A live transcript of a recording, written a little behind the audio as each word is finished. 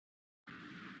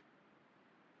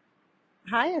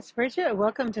Hi, it's Bridgette.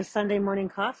 Welcome to Sunday Morning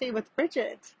Coffee with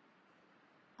Bridgette.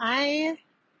 I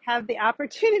have the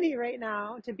opportunity right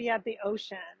now to be at the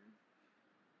ocean.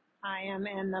 I am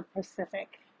in the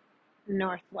Pacific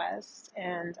Northwest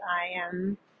and I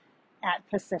am at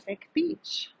Pacific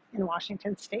Beach in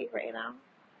Washington State right now.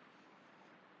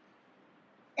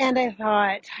 And I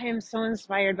thought, I am so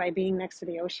inspired by being next to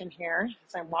the ocean here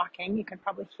as I'm walking. You can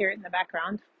probably hear it in the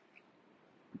background.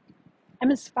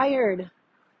 I'm inspired.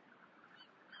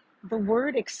 The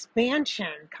word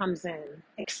expansion comes in.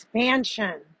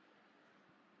 Expansion.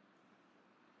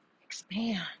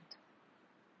 Expand.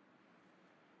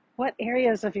 What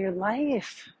areas of your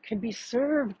life could be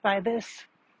served by this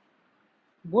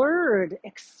word,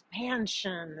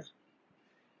 expansion?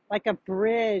 Like a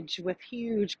bridge with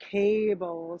huge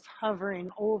cables hovering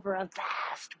over a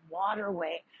vast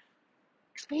waterway.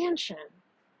 Expansion.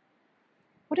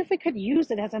 What if we could use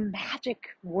it as a magic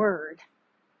word,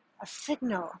 a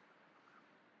signal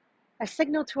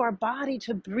to our body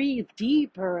to breathe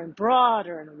deeper and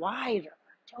broader and wider,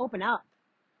 to open up,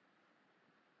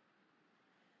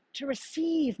 to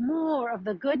receive more of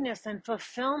the goodness and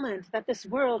fulfillment that this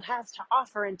world has to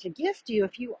offer and to gift you.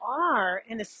 If you are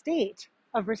in a state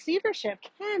of receivership,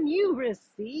 can you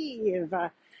receive?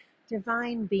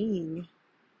 Divine being,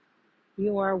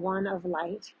 you are one of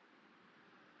light.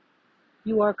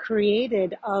 You are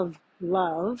created of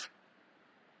love,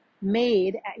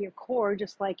 made at your core,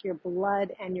 just like your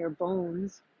blood and your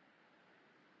bones.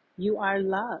 You are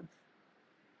love.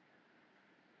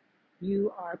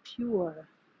 You are pure.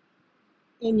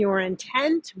 In your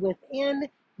intent within,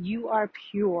 you are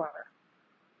pure.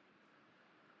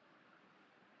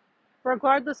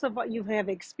 Regardless of what you have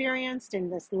experienced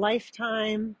in this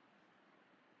lifetime,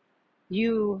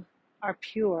 you are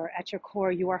pure at your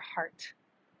core. You are heart.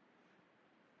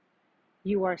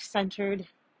 You are centered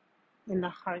in the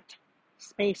heart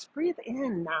space. Breathe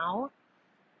in now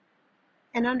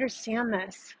and understand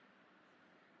this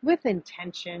with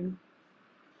intention.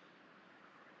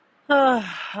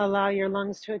 Allow your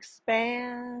lungs to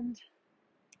expand,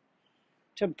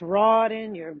 to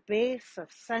broaden your base of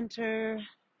center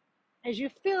as you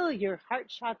fill your heart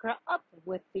chakra up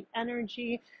with the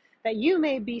energy that you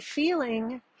may be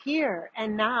feeling here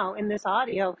and now in this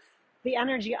audio, the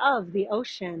energy of the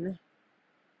ocean,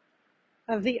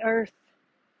 of the earth,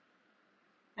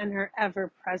 and her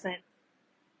ever-present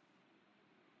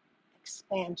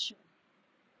expansion.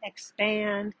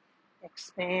 Expand,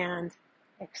 expand,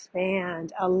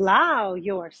 expand. Allow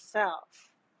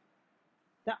yourself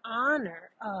the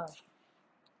honor of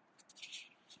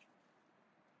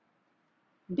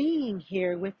being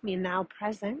here with me now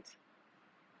present,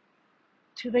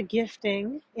 to the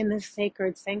gifting in the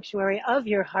sacred sanctuary of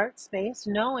your heart space,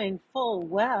 knowing full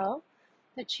well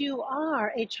that you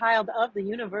are a child of the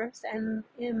universe, and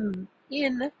in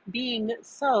being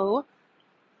so,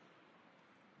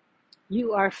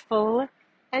 you are full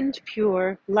and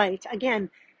pure light. Again,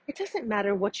 it doesn't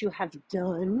matter what you have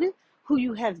done, who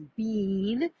you have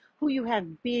been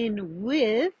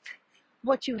with,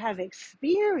 what you have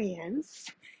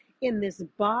experienced in this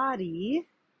body.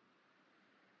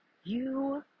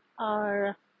 You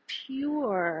are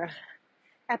pure.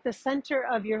 At the center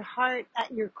of your heart, at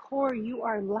your core, you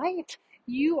are light.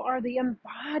 You are the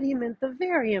embodiment, the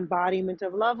very embodiment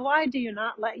of love. Why do you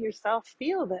not let yourself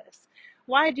feel this?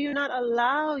 Why do you not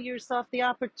allow yourself the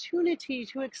opportunity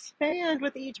to expand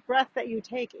with each breath that you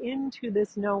take into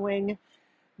this knowing?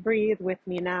 Breathe with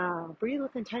me now. Breathe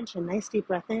with intention. Nice deep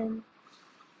breath in.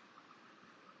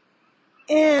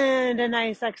 And a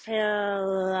nice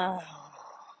exhale.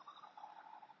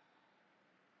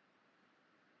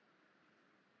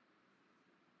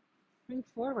 Bring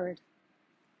forward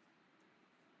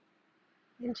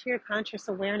into your conscious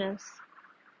awareness.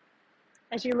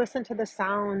 As you listen to the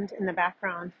sound in the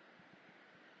background,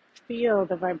 feel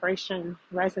the vibration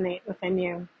resonate within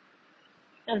you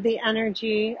of the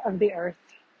energy of the earth,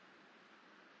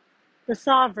 the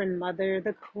sovereign mother,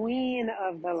 the queen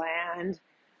of the land,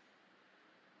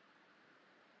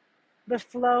 the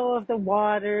flow of the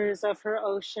waters of her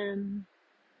ocean,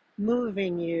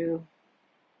 moving you,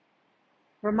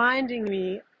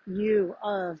 reminding you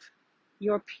of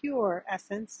your pure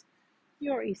essence,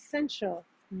 your essential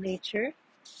nature.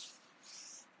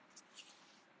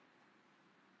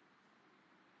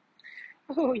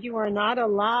 Oh, you are not a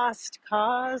lost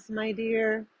cause, my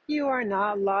dear. You are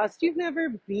not lost. You've never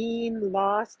been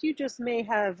lost. You just may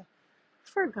have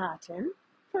forgotten,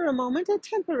 for a moment, a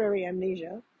temporary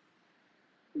amnesia,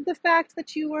 the fact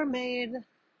that you were made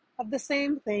of the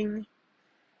same thing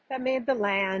that made the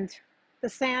land, the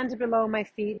sand below my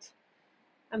feet,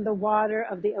 and the water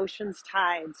of the ocean's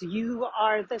tides. You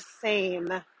are the same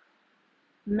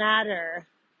matter,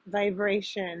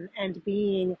 vibration, and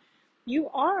being. You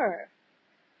are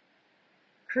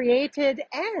created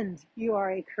and you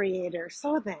are a creator.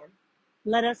 So then,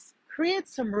 let us create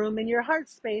some room in your heart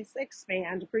space.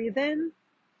 Expand, breathe in,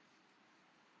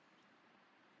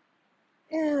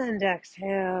 and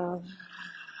exhale.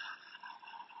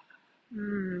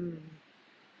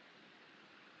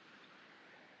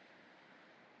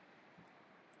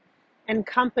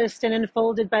 Encompassed and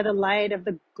enfolded by the light of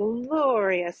the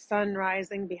glorious sun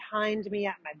rising behind me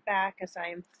at my back as I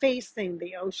am facing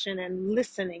the ocean and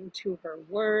listening to her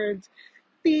words,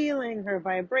 feeling her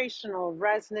vibrational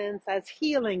resonance as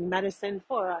healing medicine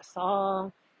for us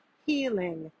all.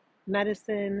 Healing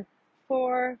medicine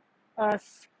for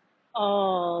us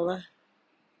all.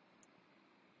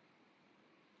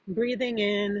 Breathing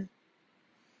in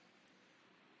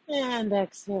and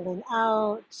exhaling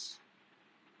out.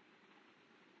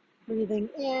 Breathing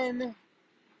in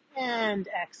and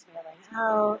exhaling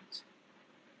out.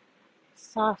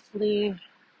 Softly,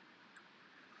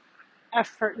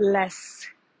 effortless,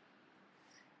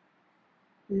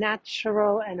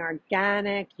 natural and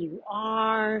organic you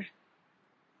are.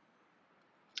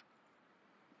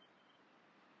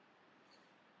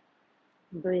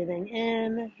 Breathing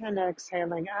in and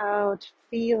exhaling out,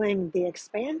 feeling the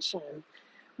expansion.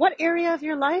 What area of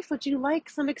your life would you like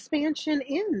some expansion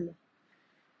in?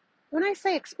 When I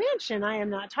say expansion, I am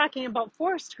not talking about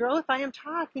forced growth. I am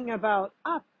talking about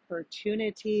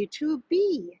opportunity to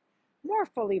be more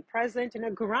fully present in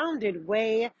a grounded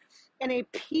way, in a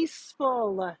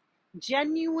peaceful,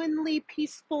 genuinely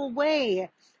peaceful way,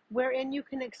 wherein you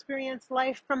can experience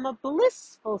life from a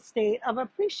blissful state of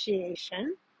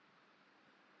appreciation,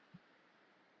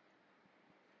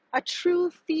 a true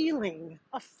feeling,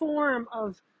 a form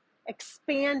of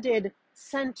expanded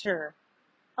center,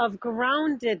 of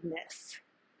groundedness,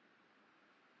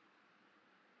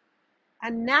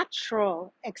 a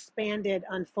natural expanded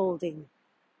unfolding.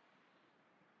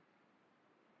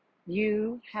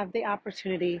 You have the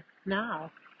opportunity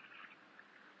now.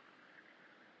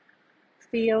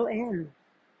 Feel in.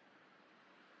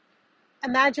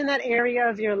 Imagine that area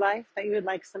of your life that you would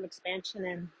like some expansion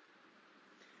in.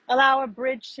 Allow a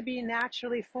bridge to be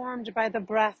naturally formed by the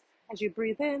breath as you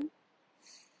breathe in.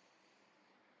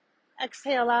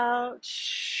 Exhale out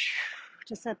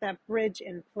to set that bridge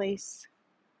in place,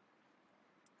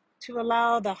 to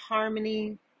allow the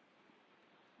harmony,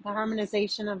 the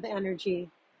harmonization of the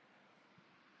energy,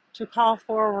 to call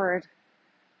forward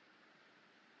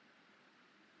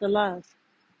the love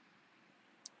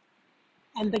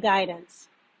and the guidance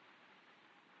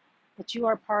that you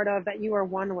are part of, that you are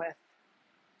one with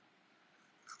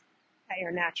at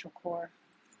your natural core.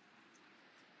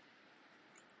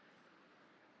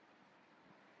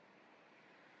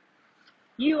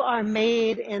 You are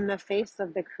made in the face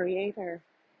of the Creator.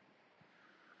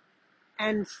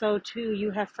 And so too,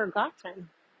 you have forgotten.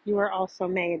 You are also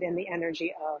made in the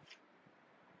energy of,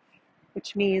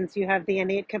 which means you have the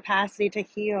innate capacity to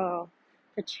heal,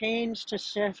 to change, to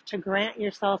shift, to grant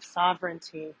yourself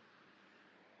sovereignty,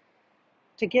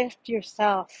 to gift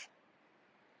yourself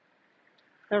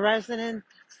the resonance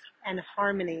and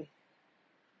harmony,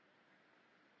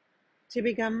 to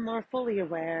become more fully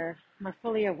aware, more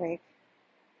fully awake,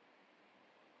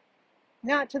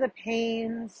 not to the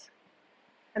pains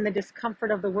and the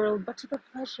discomfort of the world, but to the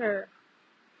pleasure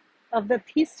of the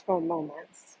peaceful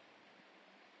moments,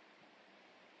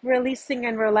 releasing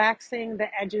and relaxing the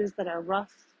edges that are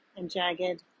rough and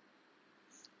jagged,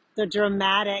 the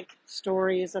dramatic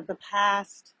stories of the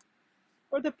past,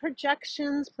 or the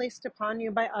projections placed upon you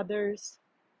by others,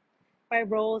 by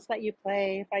roles that you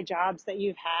play, by jobs that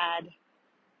you've had,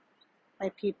 by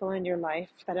people in your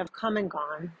life that have come and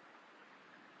gone.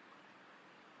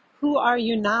 Who are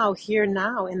you now, here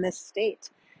now, in this state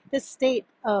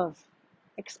of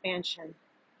expansion?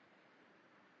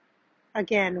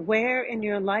 Again, where in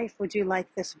your life would you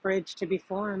like this bridge to be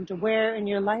formed? Where in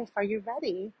your life are you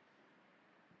ready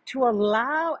to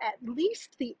allow at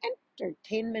least the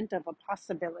entertainment of a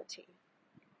possibility?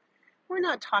 We're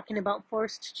not talking about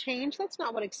forced change. That's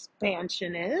not what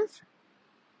expansion is.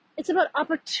 It's about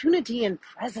opportunity and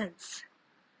presence.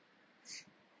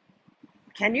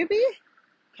 Can you be?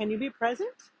 Can you be present?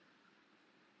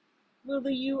 Will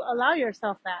you allow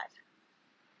yourself that?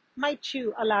 Might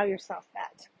you allow yourself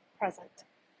that present?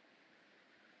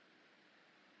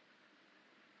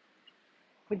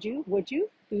 Would you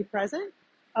be present?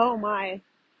 Oh my.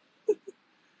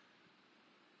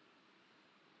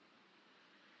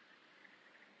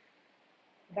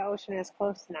 The ocean is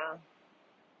close now.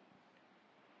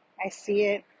 I see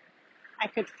it. I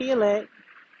could feel it.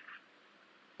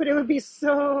 But it would be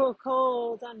so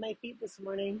cold on my feet this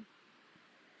morning,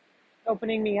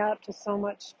 opening me up to so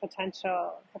much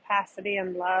potential, capacity,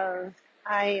 and love.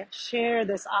 I share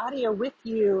this audio with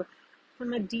you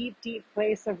from a deep, deep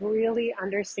place of really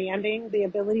understanding the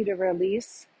ability to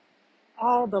release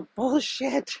all the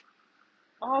bullshit,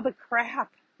 all the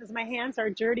crap, because my hands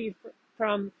are dirty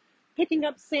from picking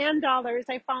up sand dollars.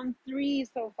 I found 3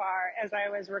 so far as I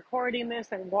was recording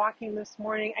this and walking this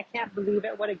morning. I can't believe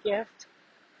it. What a gift.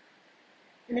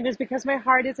 And it is because my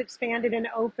heart is expanded and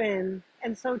open.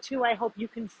 And so too, I hope you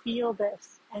can feel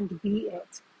this and be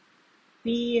it.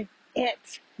 Be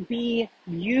it. Be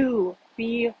you.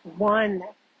 Be one.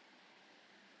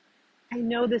 I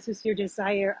know this is your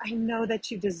desire. I know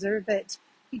that you deserve it.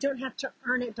 You don't have to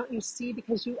earn it, don't you see?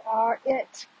 Because you are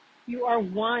it. You are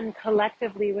one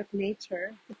collectively with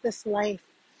nature, with this life.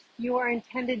 You are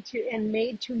intended to and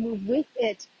made to move with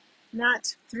it,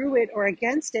 not through it or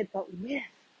against it, but with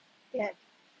it.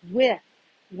 With,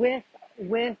 with,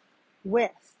 with,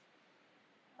 with.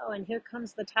 Oh, and here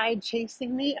comes the tide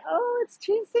chasing me. Oh, it's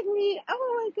chasing me.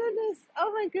 Oh my goodness.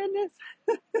 Oh my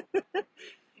goodness.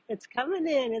 It's coming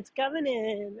in. It's coming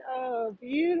in. Oh,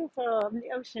 beautiful. And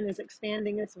the ocean is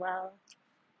expanding as well.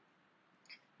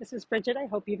 This is Bridgette. I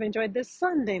hope you've enjoyed this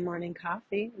Sunday morning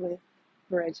coffee with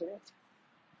Bridgette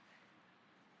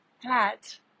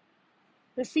at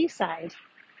the seaside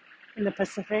in the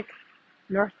Pacific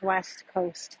Northwest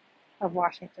coast of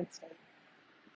Washington State.